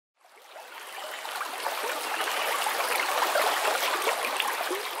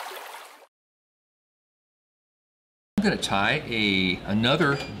I'm going to tie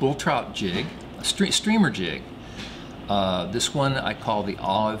another bull trout jig, a streamer jig. This one I call the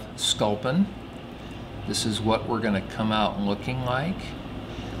Olive Sculpin. This is what we're going to come out looking like.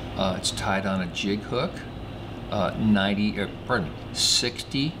 It's tied on a jig hook,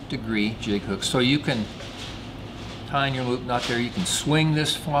 60-degree jig hook. So you can tie in your loop knot there. You can swing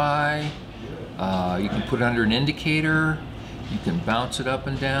this fly. You can put it under an indicator. You can bounce it up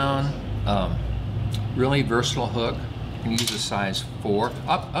and down. Really versatile hook. You can use a size 4.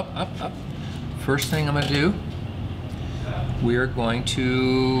 Up. First thing I'm going to do, we are going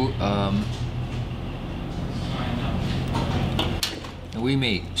to, and we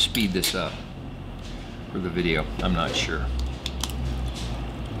may speed this up for the video, I'm not sure.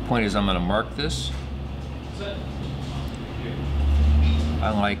 Point is, I'm going to mark this.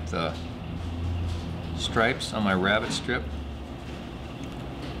 I like the stripes on my rabbit strip.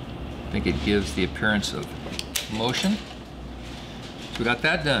 I think it gives the appearance of motion. So we got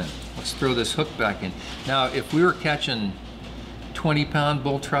that done. Let's throw this hook back in. Now, if we were catching 20-pound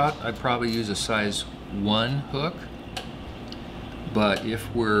bull trout, I'd probably use a size 1 hook. But if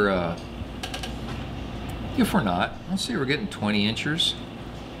we're not, let's say we're getting 20 inchers.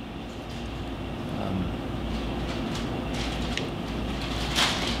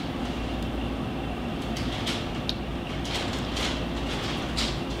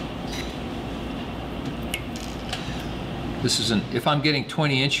 This isn't, if I'm getting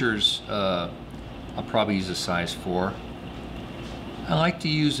 20 inchers, I'll probably use a size 4. I like to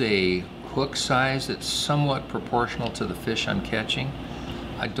use a hook size that's somewhat proportional to the fish I'm catching.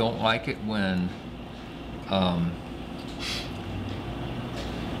 I don't like it when a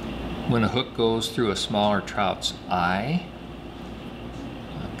hook goes through a smaller trout's eye,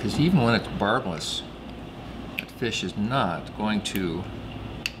 because even when it's barbless, that fish is not going to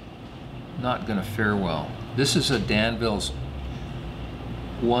fare well. This is a Danville's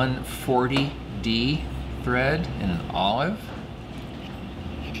 140D thread in an olive.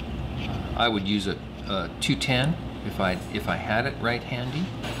 I would use a 210 if I had it right handy.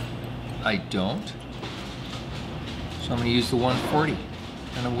 I don't. So I'm going to use the 140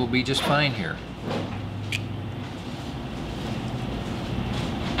 and it will be just fine here.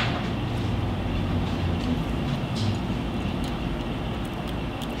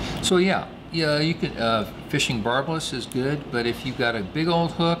 So yeah, you can, fishing barbless is good, but if you've got a big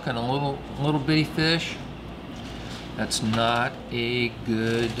old hook and a little bitty fish, that's not a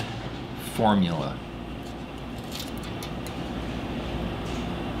good formula.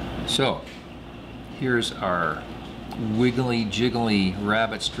 So here's our wiggly jiggly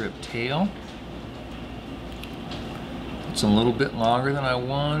rabbit strip tail. It's a little bit longer than I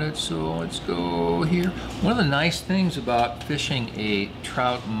wanted, so let's go here. One of the nice things about fishing a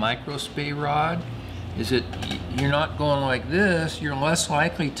trout micro spay rod is that you're not going like this. You're less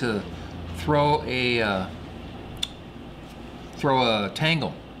likely to throw a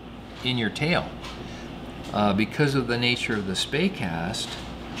tangle in your tail. Because of the nature of the spay cast,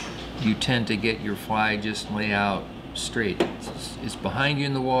 you tend to get your fly just lay out straight. It's behind you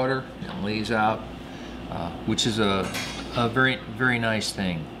in the water, it lays out, which is a very, very nice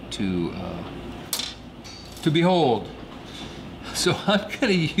thing to behold. So I'm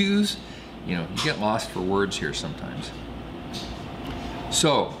gonna use, you get lost for words here sometimes.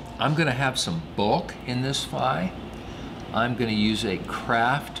 So I'm gonna have some bulk in this fly. I'm gonna use a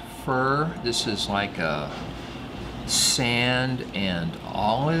craft fur. This is like a sand and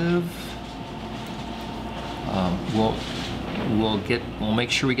olive. We'll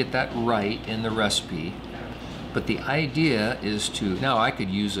make sure we get that right in the recipe. But the idea is to, now I could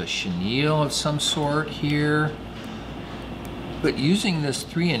use a chenille of some sort here, but using this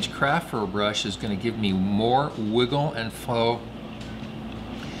 3-inch craft fur brush is going to give me more wiggle and flow,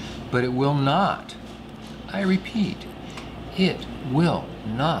 but it will not, I repeat, it will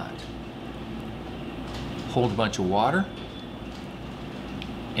not hold a bunch of water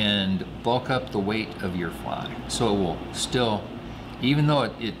and bulk up the weight of your fly. So it will still, even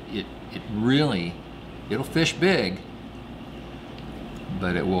though it'll fish big,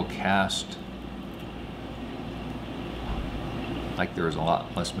 but it will cast like there is a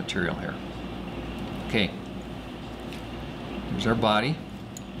lot less material here. Okay, here's our body.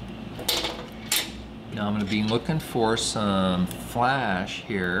 Now I'm going to be looking for some flash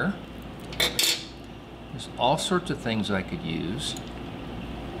here. There's all sorts of things I could use.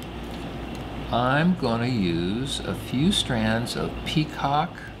 I'm going to use a few strands of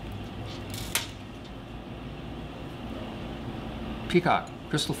peacock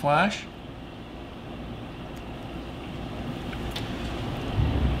crystal flash.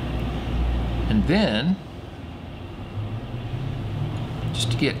 And then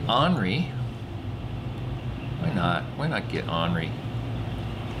just to get ornery. Why not? Why not get ornery?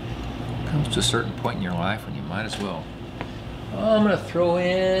 Comes to a certain point in your life when you might as well. Oh, I'm gonna throw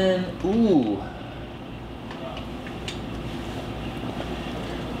in, ooh.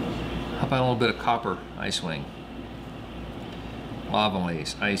 How about a little bit of copper ice wing? Lava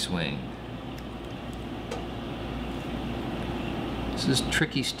lace, ice wing. This is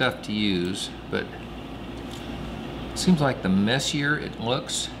tricky stuff to use, but it seems like the messier it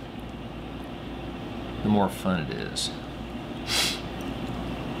looks, the more fun it is.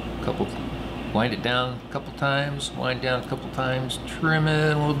 Wind it down a couple times, wind down a couple times, trim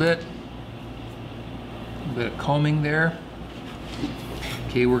it a little bit of combing there.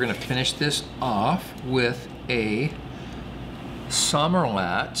 Okay, we're gonna finish this off with a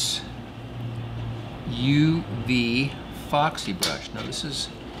Sommerlat's UV Foxy brush. Now this is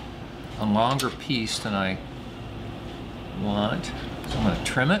a longer piece than I want, so I'm gonna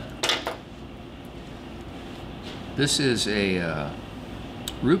trim it. This is a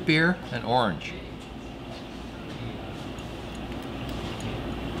root beer and orange.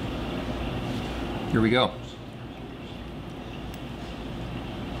 Here we go.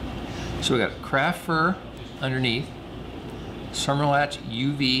 So we got craft fur underneath, Sommerlat's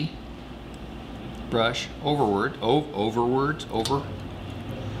UV brush over.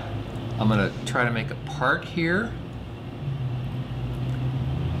 I'm gonna try to make a part here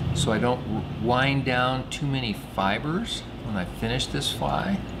so I don't wind down too many fibers when I finish this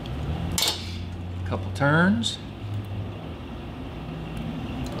fly. Couple turns,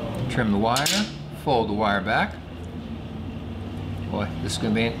 trim the wire, fold the wire back. Boy, this is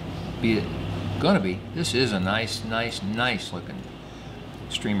gonna be, this is a nice looking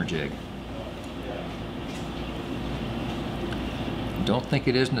streamer jig. Don't think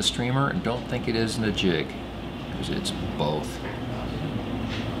it isn't a streamer and don't think it isn't a jig, because it's both.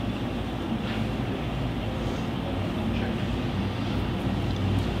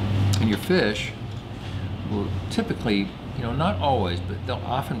 And your fish will typically, you know, not always, but they'll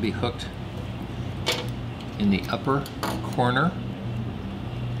often be hooked in the upper corner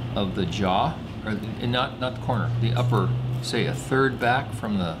of the jaw, or not the corner, the upper, say a third back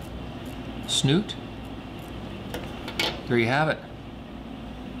from the snoot. There you have it.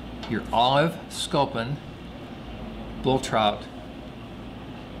 Your Olive Sculpin Bull Trout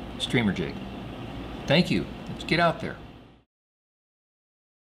streamer jig. Thank you. Let's get out there.